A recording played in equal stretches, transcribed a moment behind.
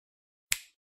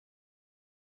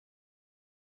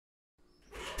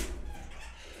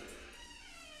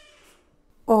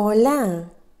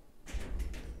Hola.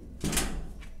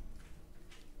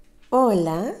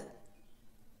 Hola.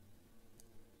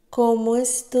 ¿Cómo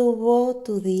estuvo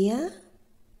tu día?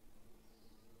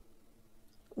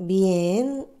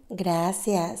 Bien,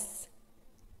 gracias.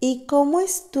 ¿Y cómo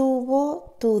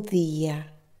estuvo tu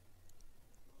día?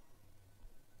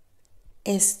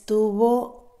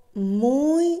 Estuvo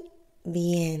muy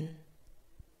bien.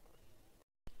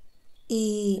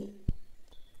 ¿Y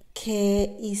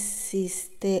qué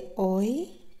hiciste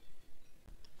hoy?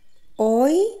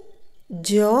 Hoy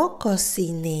yo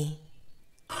cociné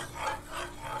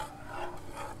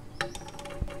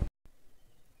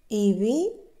y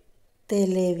vi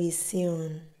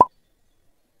televisión.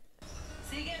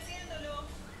 Sigue haciéndolo.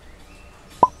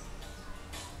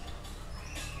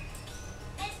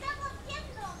 Estamos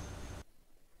viendo.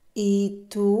 ¿Y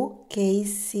tú qué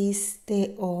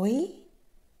hiciste hoy?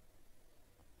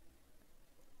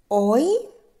 Hoy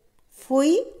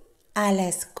fui a la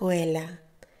escuela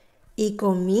y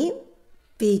comí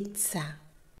pizza.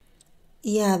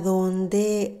 ¿Y a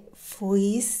dónde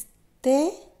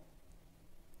fuiste?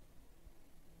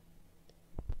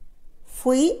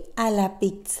 Fui a la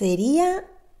pizzería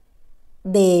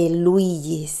de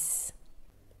Luigi's.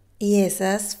 ¿Y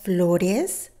esas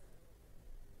flores?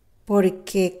 ¿Por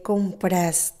qué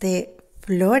compraste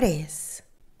flores?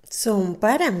 ¿Son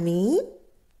para mí?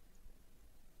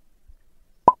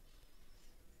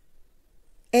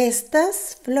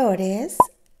 Estas flores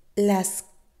las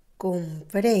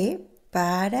compré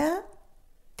para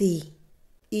ti.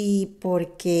 ¿Y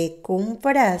por qué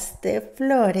compraste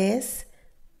flores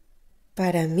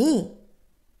para mí?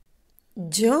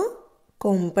 Yo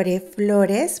compré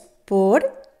flores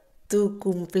por tu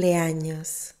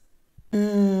cumpleaños.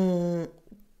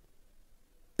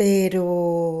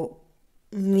 Pero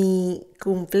mi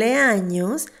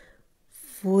cumpleaños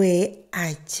fue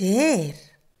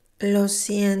ayer. Lo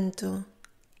siento,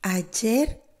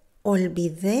 ayer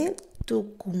olvidé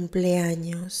tu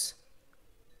cumpleaños.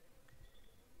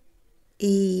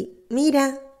 Y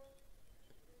mira,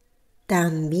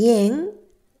 también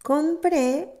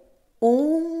compré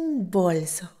un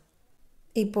bolso.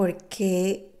 ¿Y por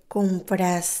qué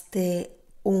compraste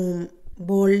un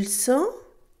bolso?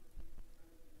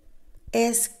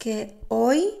 Es que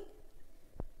hoy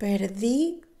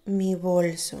perdí mi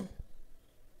bolso.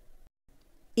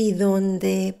 ¿Y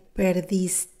dónde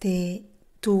perdiste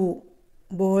tu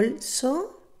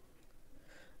bolso?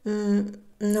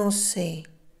 No sé.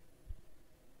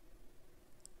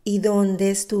 ¿Y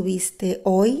dónde estuviste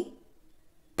hoy?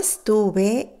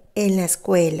 Estuve en la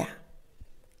escuela.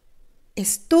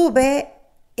 Estuve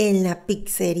en la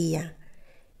pizzería.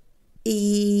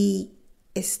 Y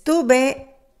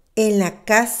estuve en la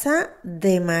casa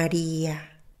de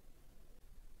María.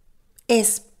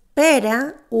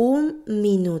 Espera un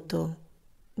minuto.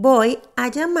 Voy a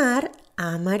llamar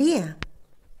a María.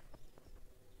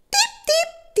 Tip,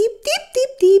 tip, tip, tip,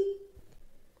 tip, tip.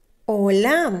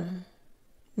 Hola,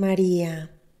 María.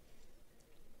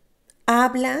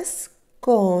 Hablas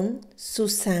con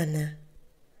Susana,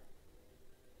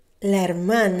 la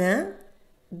hermana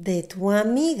de tu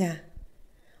amiga.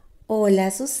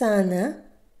 Hola, Susana,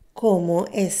 ¿cómo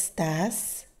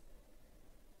estás?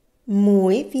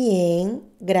 Muy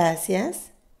bien,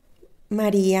 gracias.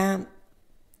 María,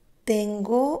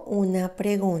 tengo una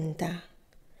pregunta.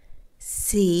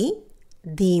 Sí,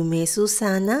 dime,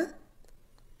 Susana.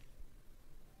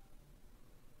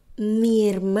 Mi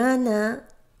hermana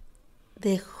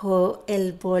dejó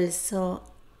el bolso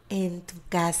en tu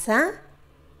casa.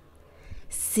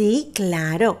 Sí,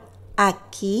 claro,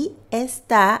 aquí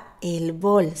está el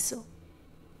bolso.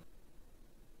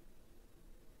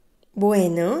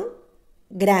 Bueno,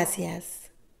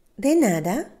 gracias. De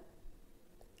nada.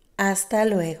 Hasta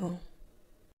luego.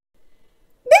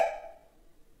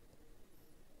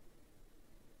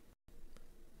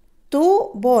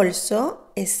 Tu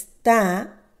bolso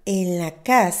está en la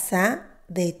casa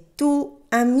de tu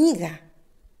amiga.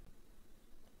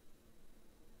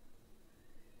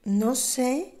 No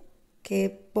sé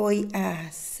qué voy a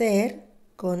hacer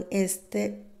con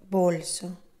este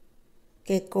bolso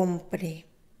que compré.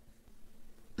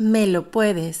 Me lo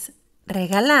puedes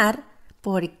regalar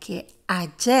porque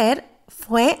ayer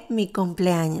fue mi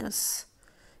cumpleaños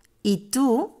y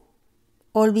tú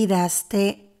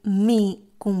olvidaste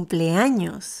mi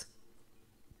cumpleaños.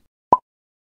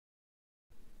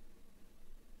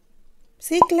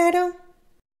 Sí, claro.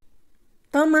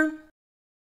 Toma.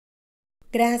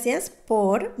 Gracias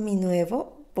por mi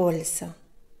nuevo bolso.